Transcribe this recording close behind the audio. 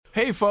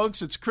Hey,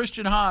 folks, it's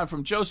Christian Hahn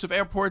from Joseph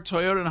Airport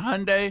Toyota and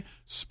Hyundai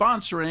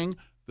sponsoring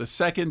the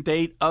Second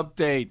Date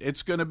Update.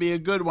 It's going to be a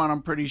good one,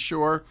 I'm pretty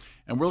sure.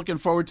 And we're looking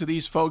forward to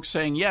these folks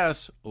saying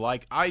yes,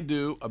 like I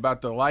do,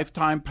 about the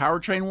lifetime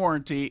powertrain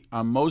warranty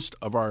on most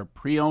of our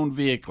pre-owned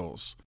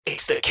vehicles.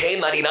 It's the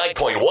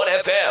K99.1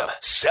 FM,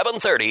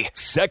 730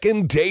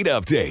 Second Date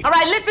Update. All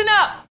right, listen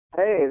up.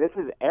 Hey, this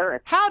is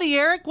Eric. Howdy,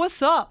 Eric.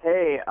 What's up?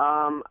 Hey,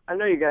 I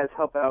know you guys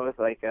help out with,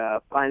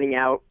 finding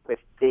out with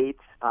dates,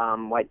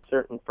 why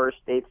certain first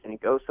dates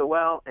didn't go so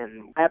well,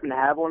 and I happen to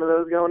have one of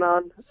those going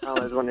on. I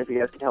was wondering if you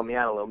guys could help me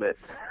out a little bit.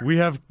 We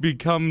have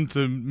become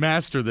to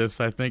master this,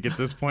 I think, at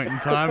this point in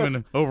time,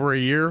 in over a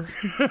year.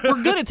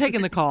 We're good at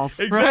taking the calls.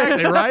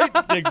 Exactly, right?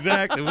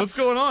 Exactly. What's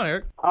going on,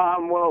 Eric?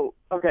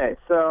 Okay,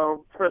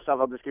 so first off,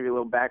 I'll just give you a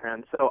little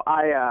background. So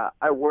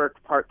I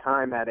worked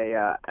part-time at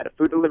a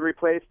food delivery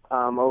place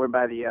over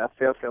by the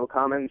Fairfield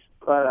Commons,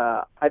 but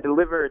I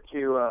delivered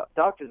to a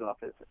doctor's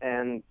office,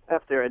 and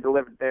after I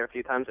delivered there a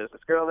few times, there's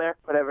this girl there,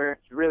 whatever,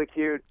 she's really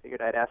cute,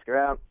 figured I'd ask her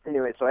out.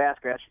 Anyway, so I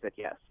asked her out, she said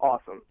yes,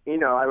 awesome. You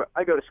know,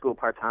 I go to school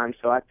part-time,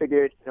 so I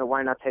figured,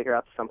 why not take her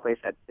out to some place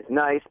that is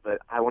nice, but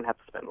I won't have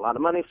to spend a lot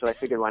of money, so I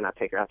figured why not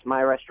take her out to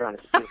my restaurant,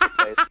 it's a beautiful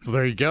place. So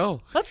there you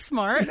go. That's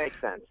smart. It makes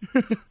sense.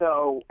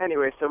 So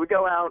anyway, so we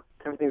go out,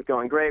 everything's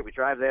going great, we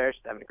drive there,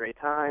 she's having a great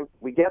time.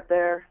 We get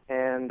there,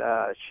 and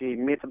she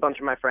meets a bunch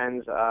of my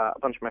friends. A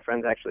bunch of my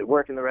friends actually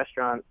work in the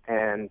restaurant,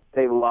 and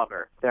they love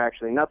her. They're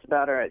actually nuts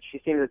about her.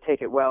 She seems to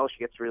take it well. She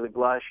gets really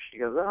blush. She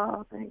goes,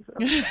 oh, thanks.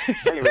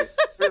 Anyway,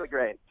 really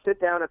great. Sit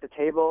down at the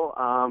table.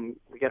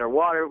 We get our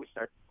water. We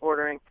start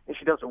ordering, and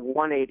she does a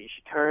 180.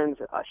 She turns.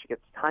 She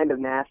gets kind of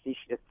nasty.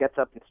 She just gets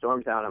up and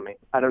storms out on me.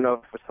 I don't know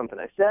if it was something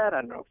I said.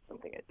 I don't know if it's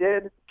something I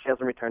did. She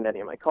hasn't returned any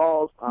of my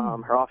calls.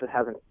 Her office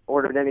hasn't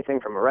ordered anything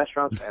from a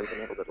restaurant, so I haven't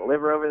been able to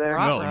deliver over there.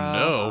 Oh,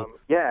 no.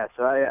 Yeah,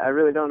 so I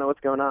really don't know what's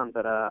going on,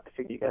 but I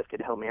figured you guys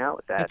could help me out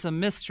with that. It's a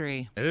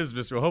mystery. It is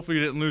mystery. Well, hopefully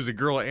you didn't lose a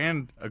girl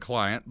and a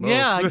client. Both.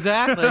 Yeah,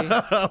 exactly.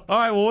 All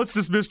right, well, what's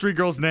this mystery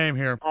girl's name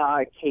here?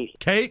 Kate.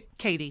 Kate?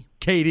 Katie.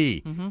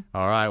 Katie. Mm-hmm.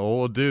 All right, well, what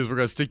we'll do is we're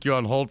going to stick you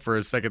on hold for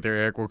a second there,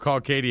 Eric. We'll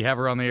call Katie, have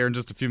her on the air in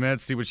just a few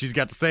minutes, see what she's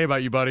got to say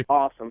about you, buddy.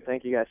 Awesome.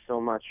 Thank you guys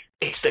so much.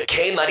 It's the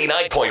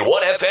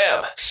K99.1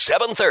 FM,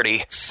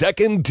 730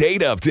 Second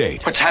Date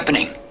Update. What's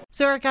happening?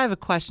 So, Eric, I have a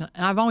question,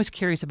 and I'm always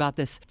curious about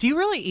this. Do you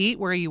really eat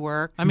where you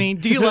work? I mean,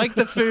 do you like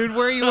the food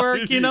where you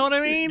work? You know what I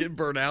mean? Get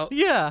burnt out?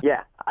 Yeah.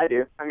 Yeah, I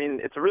do. I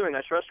mean, it's a really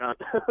nice restaurant.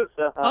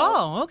 So,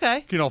 Oh,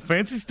 okay. You know,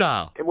 fancy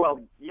style. well,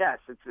 yes,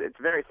 it's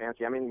very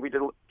fancy. I mean,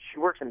 she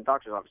works in the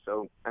doctor's office,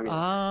 so, I mean,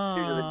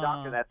 she's usually the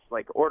doctor that's,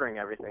 ordering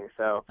everything.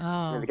 So,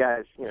 the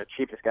guy's,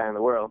 cheapest guy in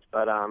the world.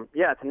 But,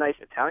 yeah, it's a nice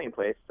Italian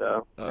place,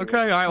 so.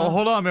 Okay, all right, well,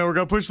 hold on, man. We're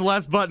going to push the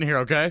last button here,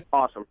 okay?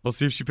 Awesome. We'll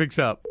see if she picks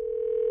up.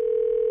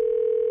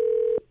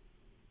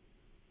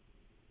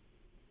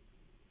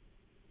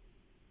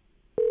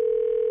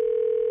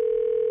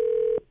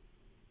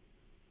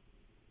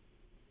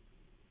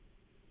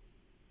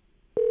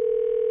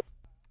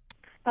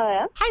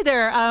 Hello. Hi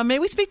there. May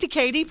we speak to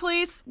Katie,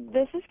 please?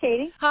 This is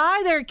Katie.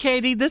 Hi there,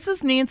 Katie. This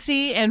is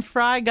Nancy and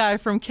Fry Guy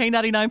from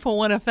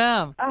K99.1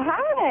 FM.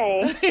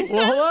 Hi.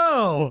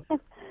 Well, hello.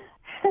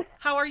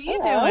 How are you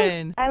Hello.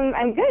 doing?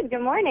 I'm good.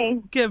 Good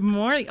morning. Good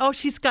morning. Oh,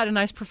 she's got a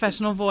nice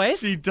professional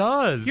voice. She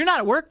does. You're not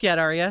at work yet,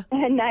 are you?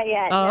 Not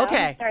yet. Oh, no.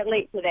 okay. I start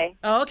late today.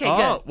 Oh, okay,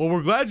 Oh, good. well,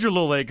 we're glad you're a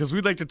little late because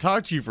we'd like to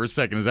talk to you for a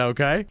second. Is that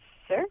okay?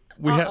 Sure.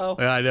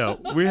 I know.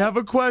 We have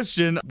a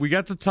question. We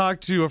got to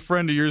talk to a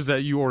friend of yours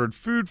that you ordered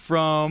food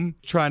from,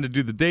 trying to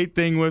do the date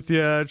thing with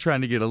you,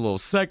 trying to get a little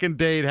second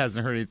date,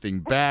 hasn't heard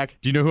anything back.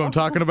 Do you know who I'm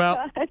talking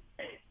about?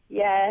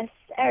 Yes,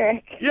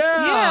 Eric.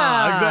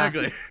 Yeah,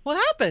 exactly. What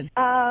happened?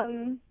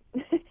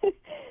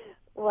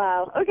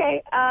 Wow.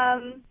 Okay.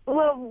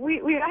 Well,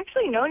 we've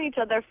actually known each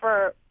other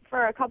for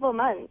a couple of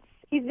months.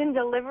 He's been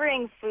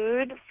delivering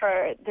food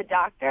for the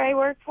doctor I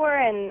work for,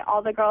 and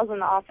all the girls in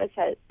the office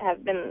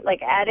have been,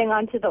 adding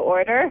on to the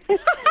order.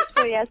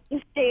 So he has to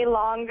stay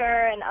longer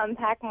and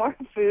unpack more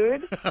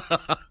food.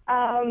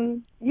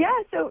 Yeah,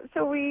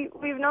 so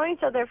we've known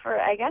each other for,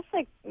 I guess,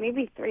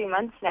 maybe 3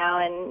 months now,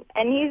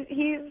 and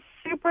he's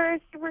super,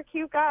 super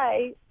cute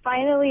guy.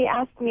 Finally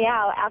asked me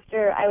out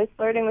after I was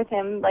flirting with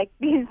him,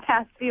 these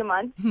past few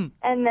months.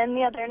 And then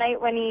the other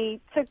night when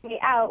he took me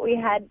out, we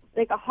had,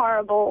 a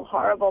horrible,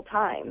 horrible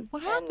time.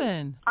 What happened?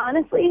 And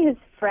honestly, his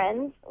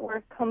friends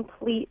were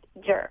complete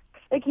jerks.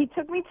 He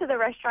took me to the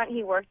restaurant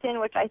he worked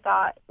in, which I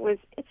thought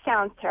it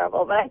sounds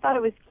terrible, but I thought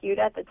it was cute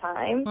at the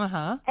time.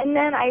 Uh-huh. And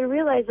then I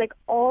realized,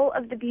 all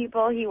of the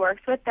people he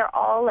works with, they're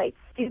all,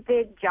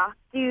 stupid jock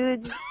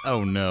dudes.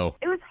 Oh, no.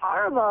 It was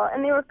horrible,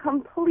 and they were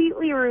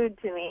completely rude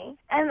to me.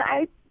 And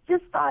I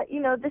just thought,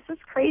 this is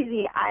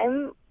crazy.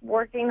 I'm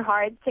working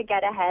hard to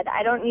get ahead.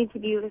 I don't need to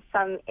be with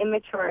some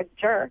immature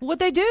jerk. What'd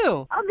they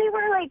do? Oh, they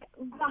were like,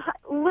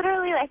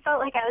 literally, I felt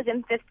like I was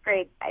in 5th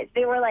grade, guys.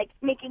 They were like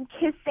making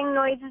kissing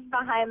noises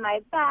behind my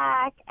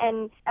back,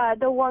 and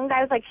the one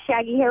guy with like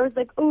shaggy hair was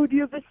like, "Oh, do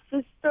you have a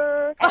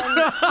sister?" And,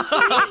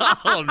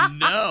 Oh,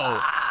 no.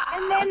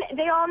 and then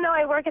they all know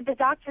I work at the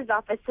doctor's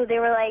office, so they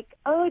were like,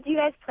 "Oh, do you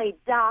guys play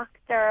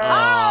doctor?"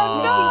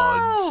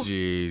 Oh,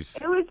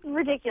 jeez. It was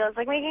ridiculous,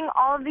 like making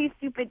all of these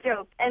stupid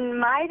jokes. And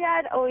my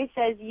dad always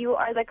says, "You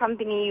are the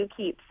company you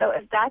keep." So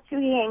if that's who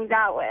he hangs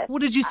out with. Well,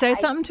 did you say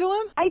something to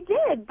him? I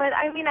did, but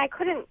I mean, I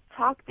couldn't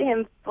talk to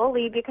him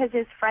fully because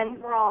his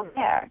friends were all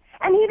there.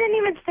 And he didn't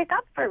even stick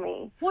up for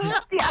me. What?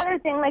 That's the other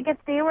thing. Like, if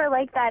they were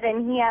like that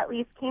and he at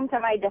least came to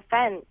my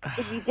defense,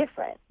 it'd be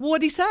different.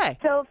 What'd he say?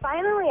 So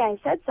finally I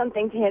said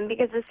something to him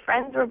because his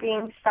friends were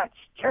being such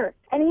jerks.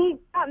 And he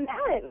got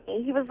mad at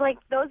me. He was like,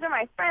 "Those are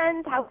my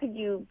friends. How could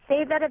you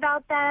say that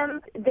about them?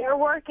 They're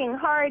working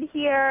hard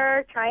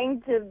here,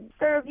 trying to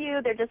serve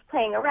you. They're just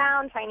playing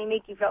around, trying to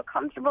make you feel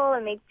comfortable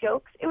and make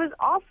jokes." It was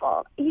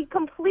awful. He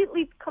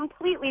completely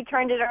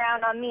turned it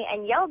around on me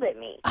and yelled at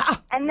me.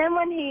 And then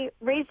when he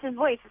raised his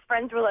voice, his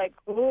friends were like,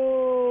 "Ooh,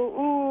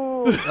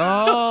 ooh."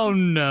 Oh,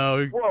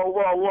 no.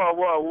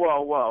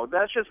 Whoa.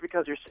 That's just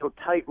because you're so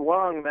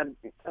tight-lung.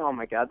 Oh,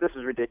 my God, this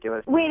is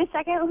ridiculous. Wait a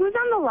second. Who's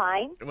on the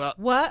line? Well,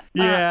 What?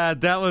 yeah,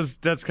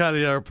 that's kind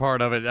of the other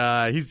part of it.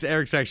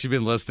 Eric's actually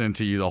been listening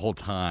to you the whole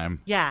time.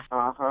 Yeah.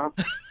 Uh-huh.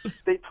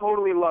 They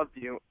totally loved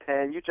you,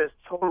 and you just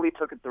totally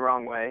took it the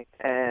wrong way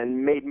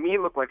and made me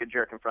look like a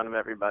jerk in front of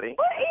everybody.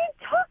 What are you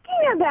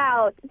talking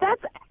about?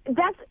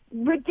 That's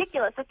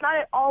ridiculous. That's not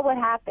at all what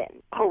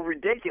happened. Oh,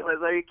 ridiculous.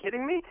 Are you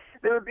kidding me?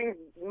 They were being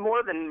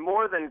more than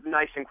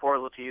nice and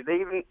cordial to you.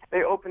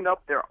 They opened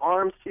up their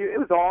arms to you. It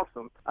was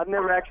awesome. I've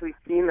never actually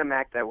seen them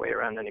act that way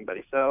around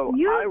anybody, so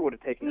I would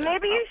have taken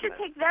Maybe you should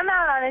take them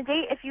out on a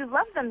date if you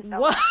love them so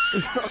What?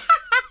 much.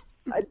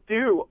 I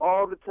do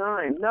all the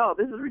time. No,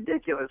 this is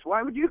ridiculous.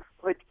 Why would you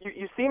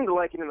you seemed to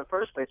like it in the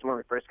first place when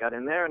we first got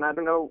in there, and I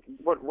don't know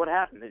what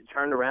happened. It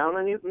turned around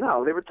on you?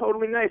 No, they were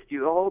totally nice to you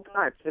the whole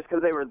time. Just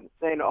because they were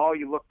saying, "Oh,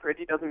 you look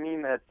pretty," doesn't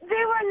mean that. They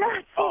were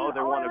not saying,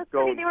 they want to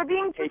go pretty. They were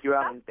being take you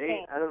out on a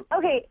disgusting. date.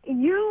 Okay,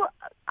 you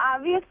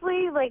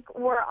obviously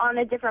were on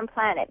a different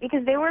planet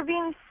because they were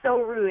being so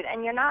rude,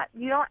 and you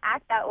don't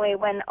act that way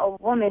when a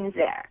woman's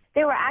there.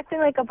 They were acting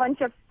like a bunch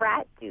of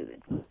frat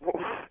dudes.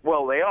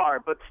 Well, they are,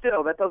 but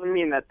still, that doesn't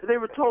mean that they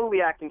were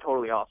totally acting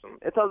totally awesome.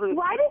 It doesn't.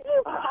 Why did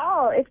you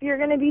call if you're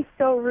going to be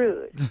so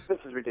rude? This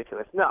is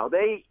ridiculous. No,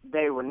 they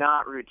were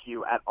not rude to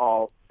you at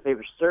all. They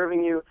were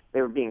serving you.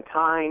 They were being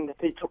kind.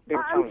 They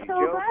were telling you I'm so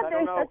jokes. glad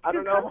there's such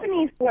good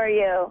companies for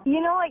you. You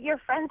know what? Your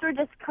friends were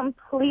just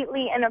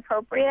completely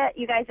inappropriate.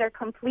 You guys are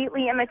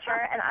completely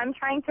immature, and I'm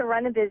trying to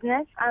run a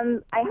business.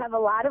 I have a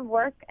lot of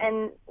work,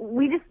 and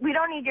we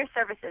don't need your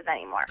services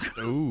anymore.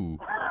 Ooh.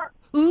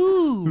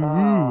 Ooh.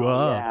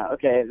 Yeah.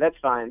 Okay. That's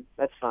fine.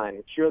 That's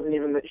fine. She wasn't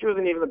even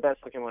the best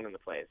looking one in the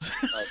place.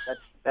 But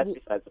that's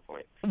besides the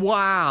point.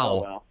 Wow.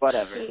 Oh well.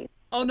 Whatever.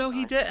 Oh, no,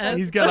 he didn't.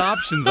 He's got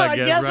options, I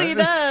guess, Yes, right? he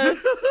does.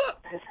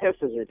 This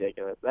is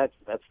ridiculous. That's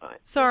fine.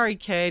 Sorry,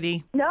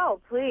 Katie. No,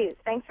 please.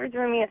 Thanks for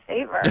doing me a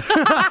favor.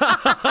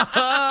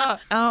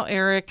 Oh,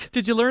 Eric,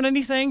 did you learn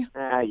anything?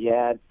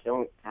 Yeah.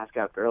 Don't ask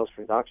out girls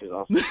from doctor's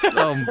office.